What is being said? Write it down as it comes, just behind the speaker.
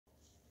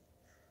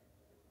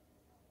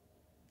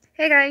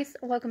Hey guys,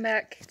 welcome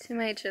back to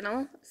my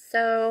channel.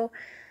 So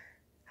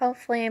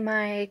hopefully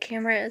my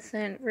camera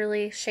isn't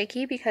really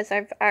shaky because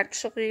I've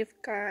actually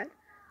got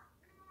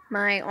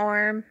my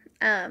arm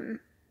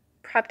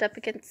propped up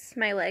against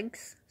my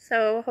legs.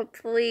 So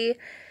hopefully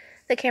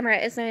the camera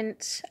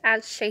isn't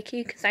as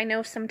shaky because I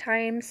know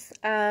sometimes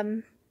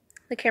the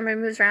camera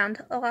moves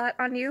around a lot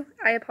on you.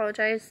 I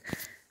apologize.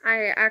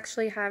 I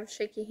actually have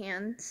shaky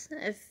hands.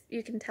 If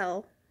you can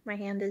tell, my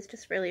hand is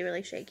just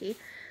really shaky.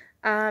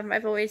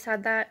 I've always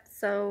had that,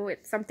 so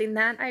it's something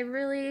that I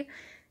really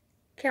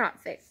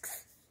cannot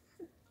fix.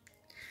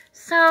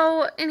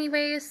 So,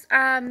 anyways,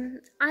 I'm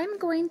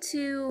going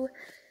to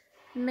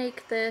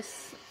make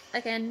this,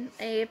 again,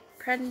 a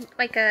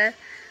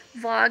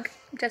vlog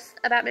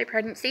just about my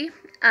pregnancy.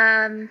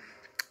 I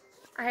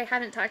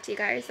haven't talked to you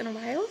guys in a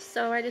while,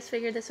 so I just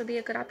figured this would be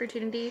a good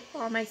opportunity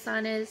while my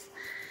son is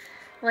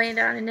laying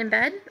down and in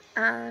bed,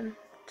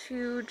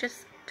 to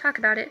just talk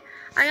about it.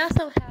 I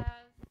also have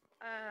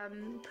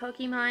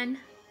Pokemon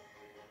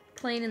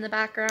playing in the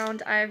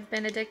background. I've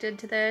been addicted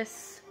to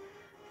this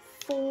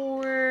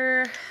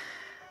for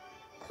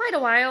quite a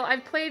while.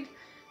 I've played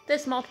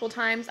this multiple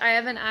times. I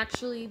haven't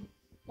actually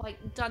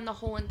done the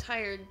whole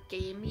entire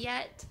game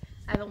yet.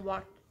 I haven't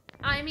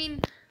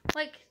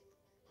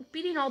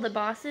beating all the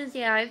bosses.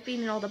 Yeah, I've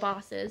beaten all the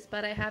bosses,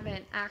 but I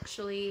haven't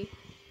actually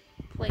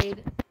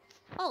played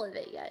all of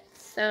it yet.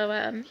 So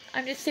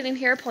I'm just sitting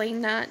here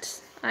playing that.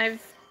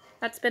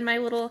 That's been my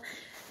little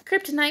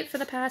kryptonite for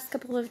the past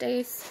couple of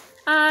days.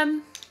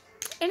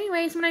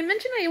 Anyways, when I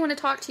mentioned I want to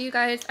talk to you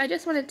guys, I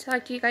just wanted to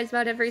talk to you guys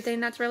about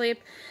everything that's really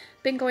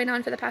been going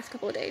on for the past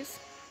couple of days.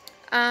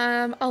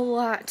 A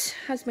lot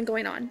has been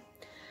going on.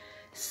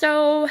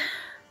 So,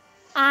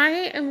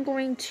 I am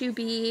going to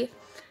be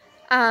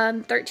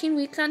 13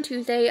 weeks on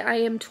Tuesday. I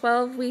am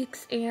 12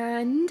 weeks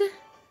and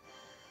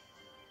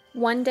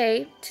 1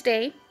 day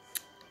today.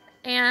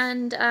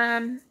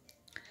 And,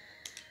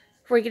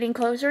 we're getting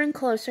closer and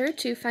closer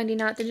to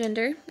finding out the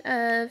gender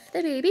of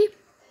the baby.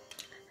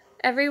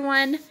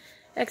 Everyone,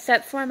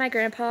 except for my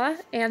grandpa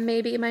and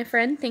maybe my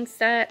friend, thinks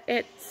that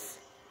it's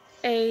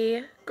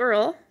a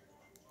girl.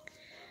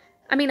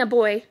 I mean a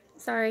boy,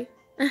 sorry.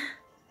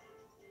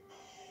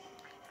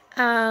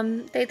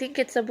 They think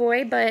it's a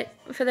boy, but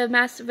for the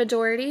massive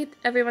majority,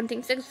 everyone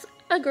thinks it's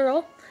a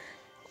girl.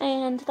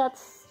 And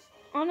that's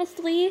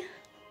honestly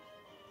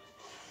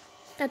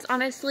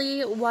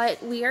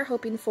what we are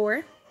hoping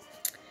for.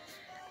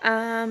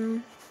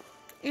 And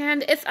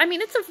if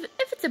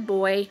it's a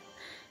boy,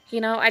 you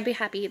know, I'd be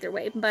happy either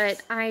way,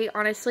 but I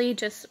honestly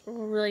just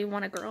really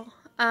want a girl.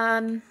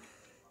 There's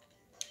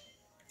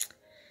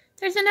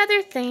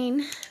another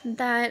thing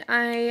that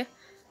I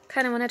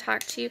kind of want to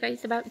talk to you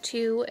guys about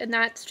too, and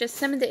that's just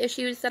some of the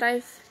issues that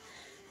I've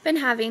been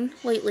having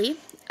lately.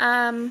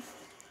 One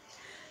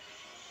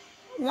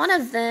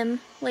of them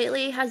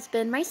lately has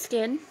been my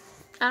skin.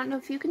 I don't know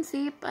if you can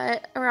see,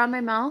 but around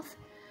my mouth,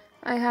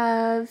 I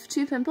have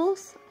 2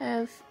 pimples. I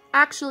have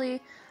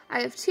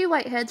 2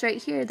 whiteheads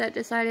right here that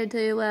decided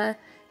to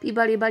be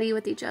buddy-buddy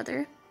with each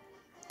other.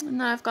 And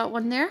then I've got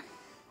one there.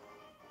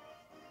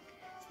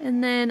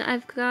 And then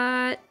I've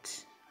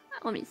got,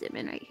 let me zoom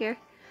in right here.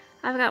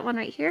 I've got one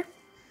right here.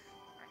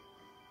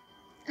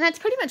 And that's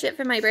pretty much it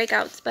for my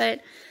breakouts,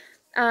 but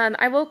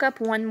I woke up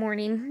one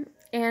morning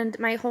and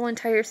my whole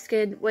entire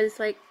skin was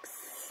like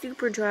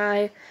super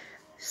dry,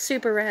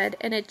 super red,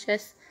 and it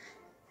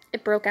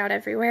broke out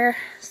everywhere.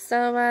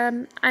 So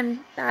I'm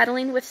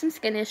battling with some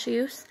skin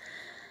issues.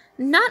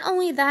 Not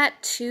only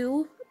that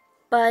too,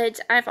 but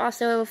I've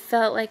also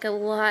felt like a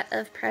lot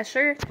of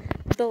pressure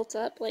built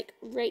up like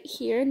right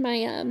here in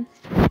my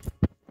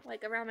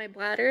like around my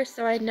bladder,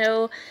 so I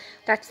know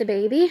that's a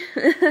baby.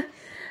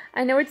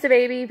 I know it's a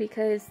baby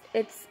because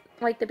it's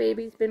like the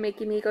baby's been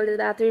making me go to the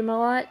bathroom a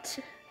lot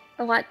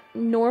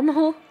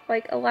normal,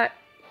 like a lot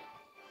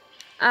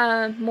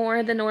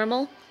more than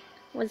normal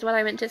was what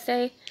I meant to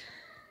say.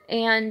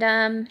 And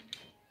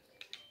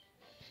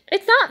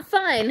it's not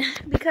fun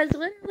because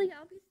literally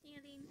I'll be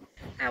standing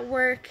at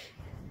work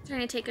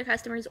trying to take a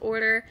customer's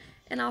order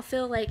and I'll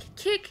feel like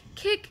kick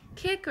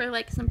or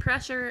like some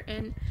pressure,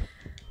 and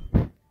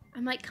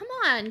I'm like, come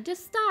on,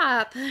 just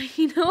stop.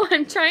 You know,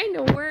 I'm trying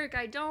to work.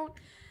 I don't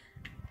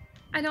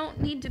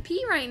need to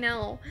pee right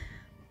now.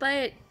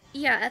 But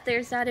yeah,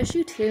 there's that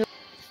issue too.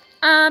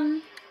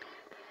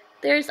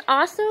 There's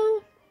also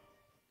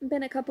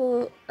been a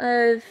couple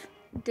of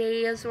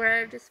days where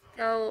I've just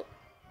felt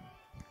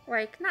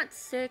like not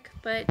sick,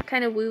 but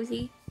kind of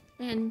woozy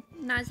and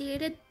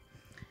nauseated.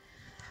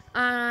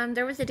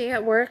 There was a day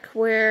at work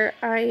where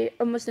I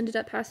almost ended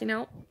up passing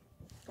out.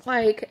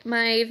 Like,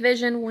 my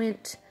vision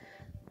went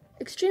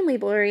extremely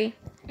blurry,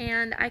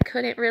 and I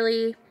couldn't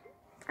really,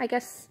 I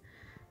guess,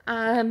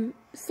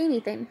 see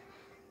anything.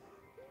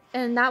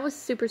 And that was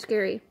super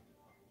scary.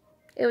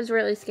 It was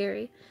really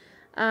scary.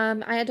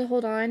 I had to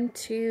hold on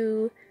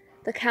to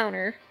the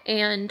counter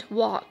and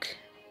walk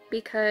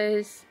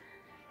because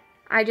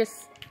I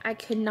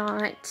could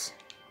not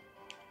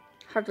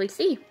hardly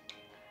see.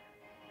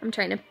 I'm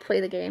trying to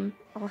play the game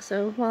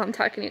also while I'm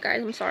talking to you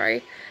guys. I'm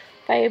sorry.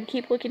 I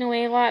keep looking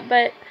away a lot,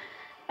 but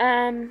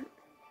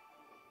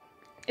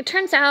it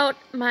turns out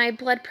my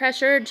blood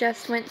pressure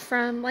just went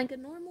from like a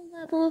normal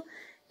level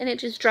and it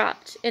just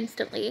dropped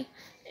instantly.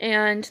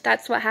 And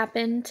that's what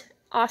happened.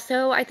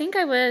 Also, I think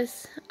I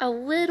was a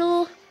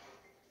little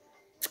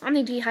on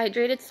the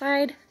dehydrated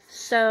side,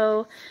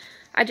 so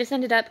I just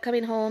ended up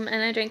coming home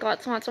and I drank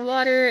lots and lots of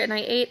water and I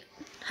ate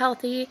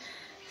healthy,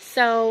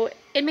 so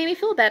it made me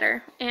feel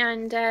better,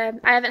 and I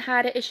haven't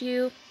had an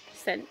issue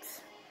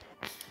since.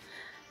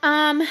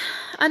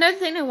 Another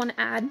thing I want to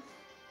add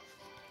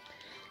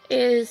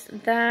is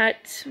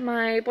that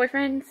my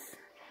boyfriend's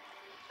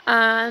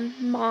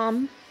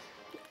mom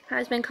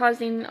has been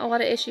causing a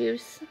lot of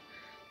issues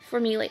for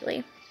me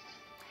lately.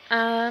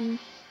 I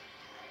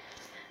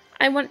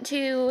want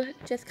to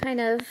just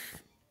kind of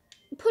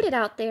put it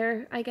out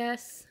there, I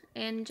guess,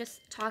 and just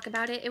talk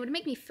about it. It would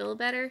make me feel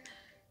better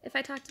if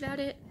I talked about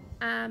it.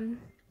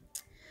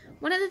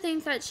 One of the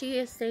things that she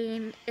is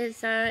saying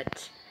is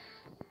that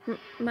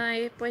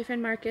my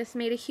boyfriend Marcus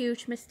made a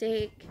huge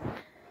mistake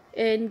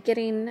in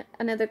getting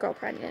another girl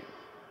pregnant.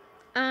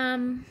 I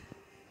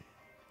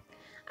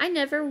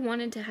never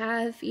wanted to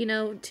have, you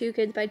know, 2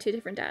 kids by 2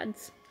 different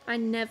dads. I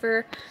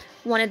never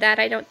wanted that.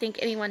 I don't think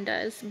anyone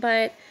does.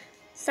 But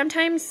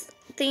sometimes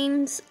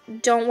things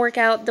don't work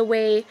out the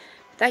way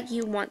that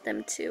you want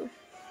them to.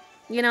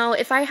 You know,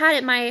 if I had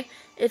it my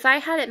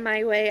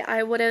way,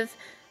 I would have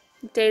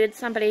dated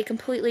somebody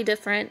completely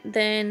different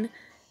than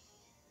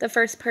the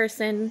first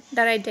person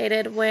that I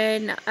dated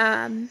when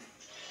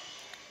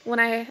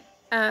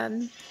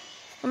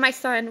my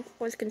son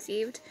was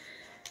conceived,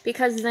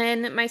 because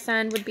then my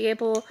son would be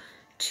able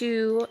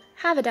to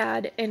have a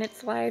dad in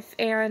its life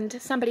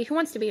and somebody who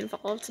wants to be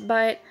involved.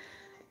 But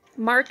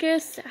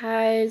Marcus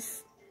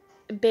has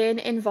been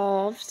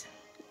involved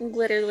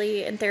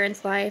literally in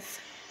Theron's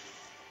life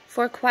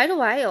for quite a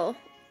while.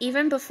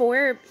 Even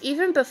before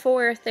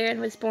Theron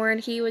was born,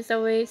 he was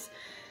always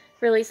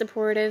really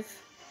supportive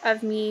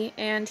of me,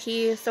 and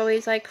he's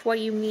always like, what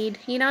do you need?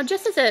 You know,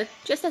 just as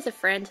a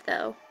friend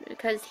though,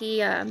 because he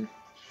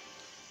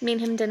me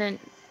and him didn't,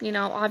 you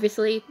know,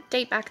 obviously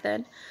date back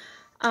then.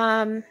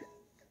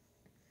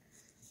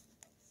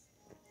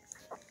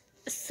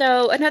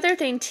 So another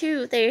thing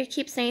too, they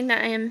keep saying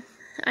that I'm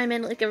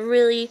in like a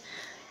really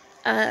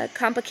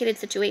complicated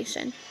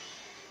situation.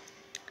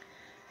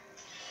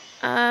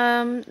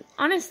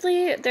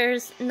 Honestly,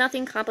 there's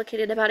nothing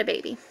complicated about a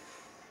baby.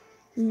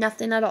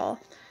 Nothing at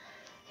all.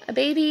 A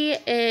baby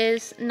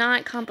is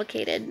not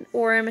complicated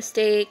or a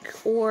mistake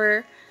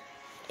or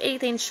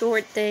anything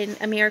short than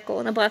a miracle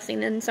and a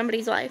blessing in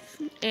somebody's life.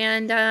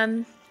 And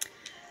I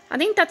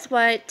think that's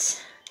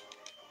what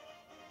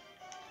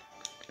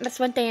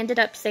they ended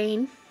up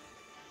saying,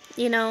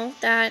 you know,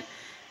 that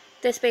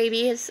this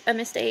baby is a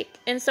mistake.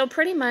 And so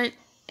pretty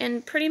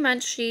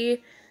much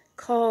she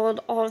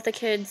called all of the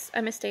kids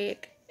a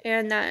mistake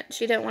and that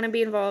she didn't want to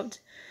be involved.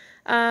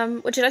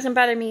 Which it doesn't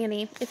bother me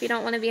any. If you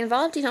don't want to be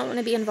involved, you don't want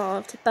to be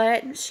involved.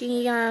 But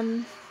she,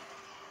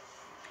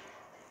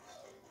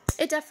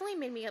 it definitely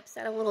made me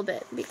upset a little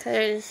bit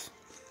because,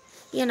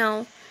 you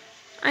know,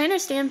 I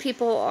understand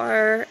people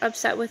are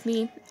upset with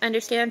me. I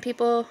understand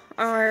people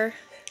are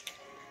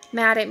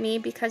mad at me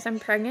because I'm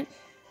pregnant.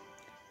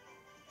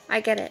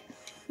 I get it.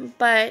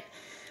 But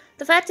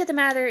the fact of the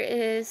matter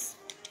is,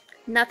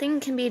 nothing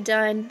can be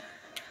done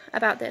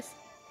about this.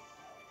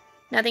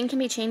 Nothing can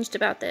be changed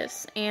about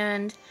this.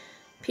 And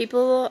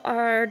people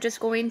are just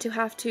going to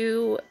have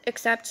to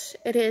accept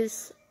it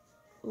is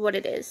what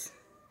it is,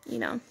 you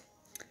know.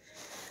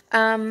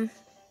 I'm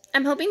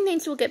hoping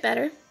things will get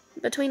better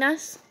between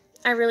us.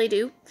 I really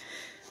do.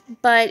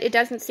 But it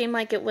doesn't seem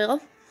like it will.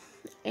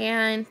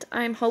 And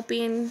I'm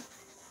hoping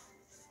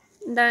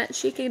that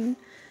she can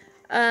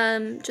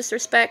just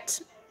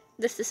respect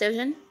this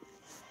decision,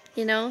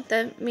 you know,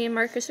 that me and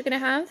Marcus are going to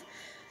have.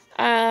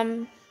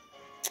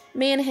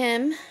 Me and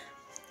him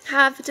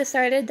have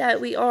decided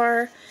that we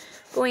are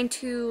going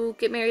to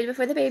get married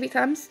before the baby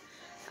comes.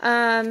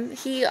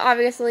 He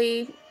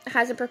obviously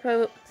hasn't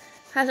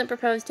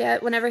proposed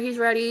yet. Whenever he's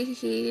ready,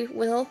 he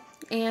will,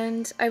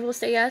 and I will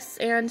say yes,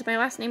 and my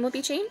last name will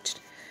be changed.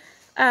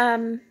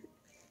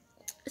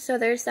 So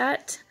there's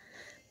that.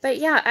 But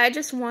yeah, I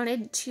just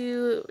wanted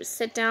to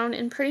sit down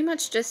and pretty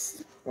much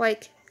just,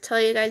 like,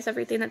 tell you guys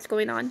everything that's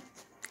going on.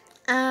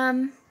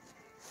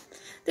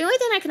 The only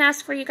thing I can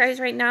ask for you guys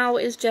right now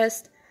is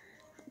just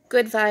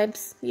good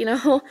vibes, you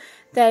know,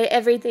 that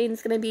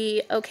everything's going to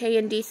be okay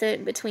and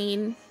decent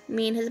between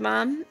me and his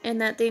mom, and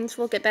that things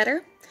will get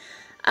better.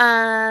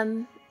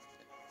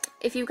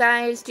 If you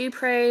guys do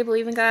pray,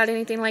 believe in God,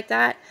 anything like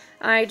that,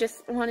 I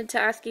just wanted to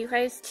ask you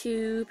guys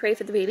to pray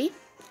for the baby.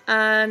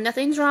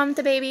 Nothing's wrong with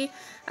the baby.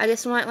 I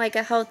just want, like,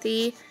 a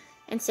healthy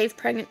and safe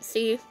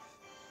pregnancy.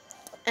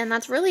 And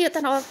that's really it,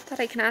 all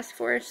that I can ask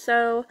for.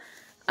 So,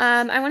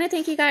 I want to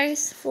thank you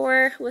guys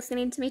for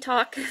listening to me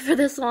talk for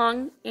this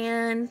long.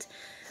 And,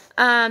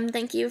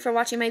 thank you for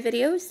watching my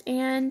videos.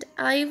 And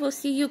I will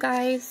see you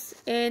guys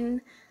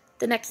in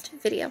the next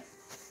video.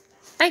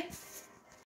 Bye!